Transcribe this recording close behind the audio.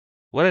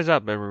What is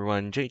up,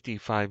 everyone?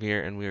 JT5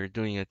 here, and we are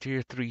doing a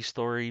Tier 3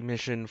 story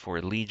mission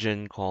for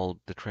Legion called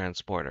the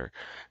Transporter.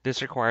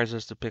 This requires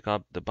us to pick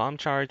up the bomb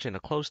charge in a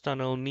closed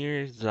tunnel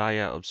near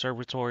Zaya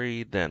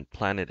Observatory, then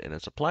plant it in a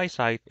supply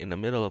site in the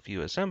middle of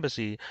US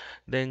Embassy,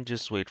 then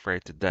just wait for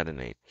it to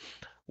detonate.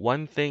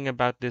 One thing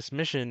about this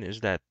mission is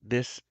that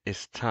this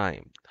is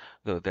timed.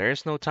 Though there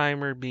is no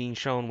timer being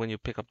shown when you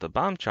pick up the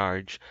bomb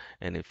charge,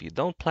 and if you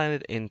don't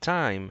plant it in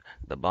time,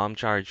 the bomb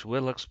charge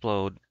will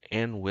explode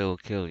and will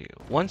kill you.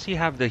 Once you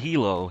have the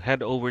helo,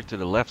 head over to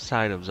the left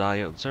side of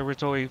Zaya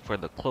Observatory for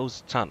the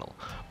closed tunnel.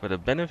 For the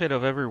benefit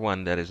of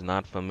everyone that is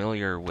not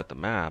familiar with the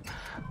map,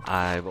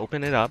 I've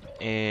opened it up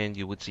and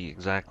you would see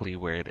exactly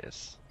where it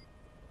is.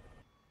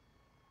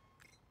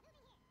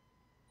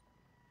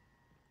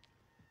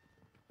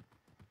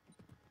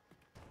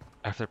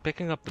 After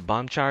picking up the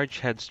bomb charge,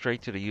 head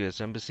straight to the US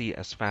Embassy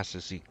as fast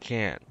as you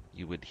can.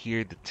 You would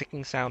hear the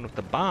ticking sound of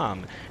the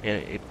bomb,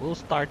 and it will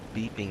start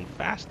beeping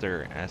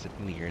faster as it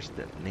nears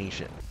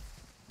detonation.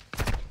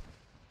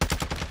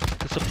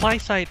 The supply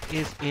site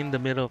is in the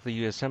middle of the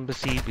US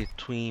Embassy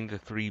between the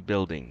three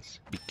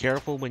buildings. Be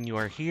careful when you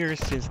are here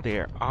since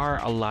there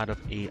are a lot of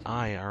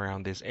AI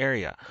around this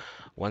area.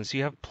 Once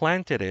you have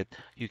planted it,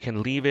 you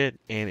can leave it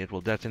and it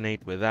will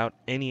detonate without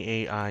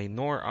any AI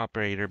nor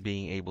operator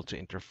being able to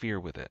interfere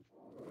with it.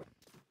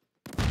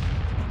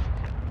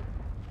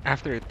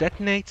 After it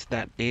detonates,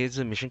 that is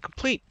a mission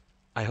complete.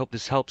 I hope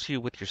this helps you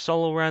with your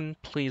solo run.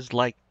 Please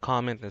like,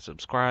 comment, and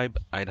subscribe.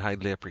 I'd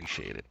highly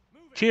appreciate it.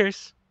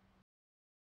 Cheers!